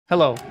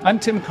Hello, I'm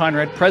Tim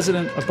Conrad,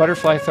 President of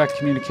Butterfly Effect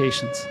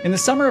Communications. In the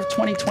summer of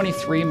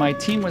 2023, my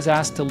team was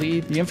asked to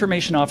lead the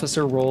information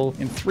officer role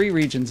in 3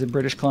 regions in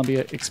British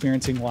Columbia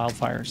experiencing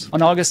wildfires.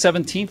 On August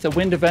 17th, a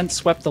wind event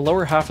swept the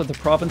lower half of the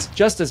province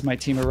just as my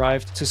team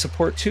arrived to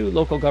support 2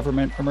 local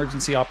government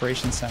emergency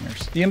operations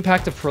centers. The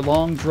impact of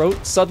prolonged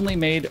drought suddenly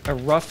made a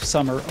rough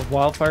summer of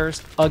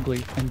wildfires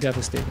ugly and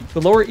devastating.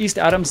 The lower East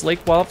Adams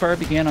Lake wildfire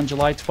began on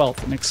July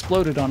 12th and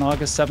exploded on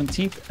August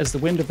 17th as the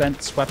wind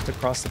event swept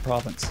across the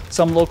province.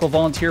 Some local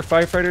volunteer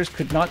firefighters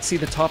could not see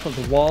the top of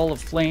the wall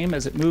of flame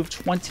as it moved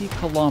 20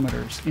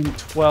 kilometers in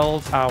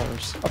 12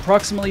 hours.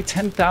 Approximately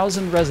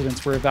 10,000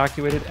 residents were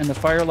evacuated, and the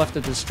fire left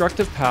a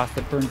destructive path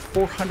that burned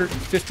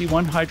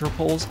 451 hydro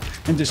poles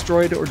and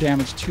destroyed or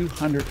damaged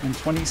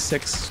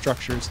 226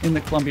 structures in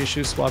the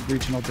Columbia-Shuswab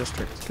Regional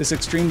District. This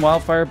extreme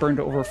wildfire burned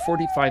over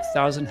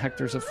 45,000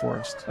 hectares of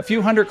forest. A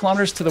few hundred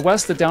kilometers to the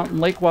west, the Downton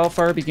Lake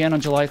wildfire began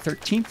on July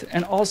 13th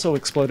and also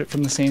exploded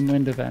from the same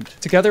wind event.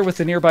 Together with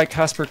the nearby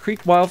Casper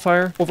Creek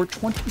wildfire, over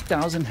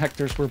 20,000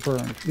 hectares were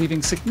burned,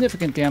 leaving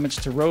significant damage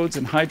to roads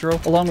and hydro,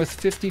 along with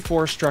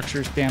 54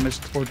 structures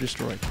damaged or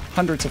destroyed.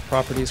 Hundreds of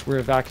properties were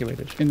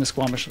evacuated in the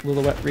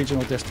Squamish-Lillooet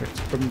Regional District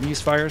from these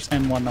fires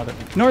and one other.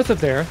 North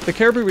of there, the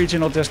Caribou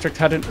Regional District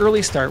had an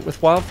early start with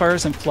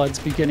wildfires and floods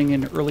beginning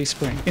in early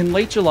spring. In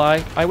late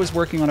July, I was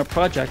working on a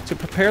project to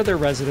prepare their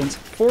residents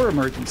for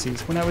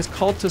emergencies when I was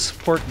called to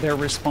support their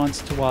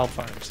response to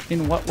wildfires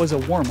in what was a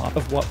warm-up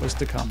of what was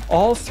to come.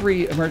 All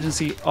 3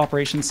 emergency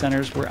operations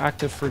centers were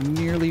active for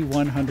nearly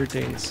 100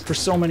 days. For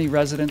so many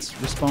residents,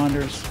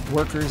 responders,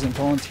 workers, and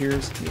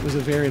volunteers, it was a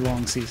very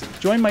long season.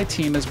 Join my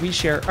team as we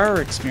share our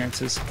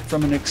experiences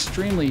from an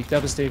extremely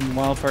devastating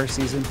wildfire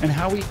season and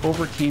how we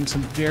overcame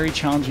some very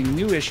challenging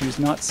new issues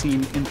not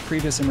seen in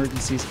previous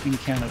emergencies in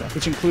Canada,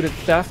 which included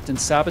theft and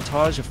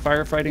sabotage of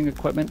firefighting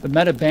equipment, the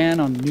meta ban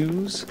on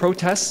news,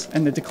 protests,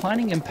 and the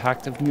declining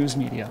impact of news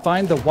media.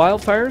 Find the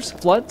Wildfires,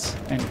 Floods,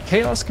 and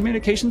Chaos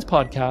Communications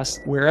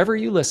podcast wherever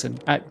you listen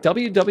at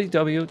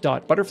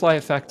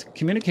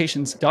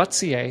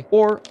www.butterflyeffectcommunications.ca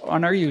or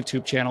on our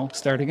YouTube channel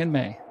starting in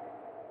May.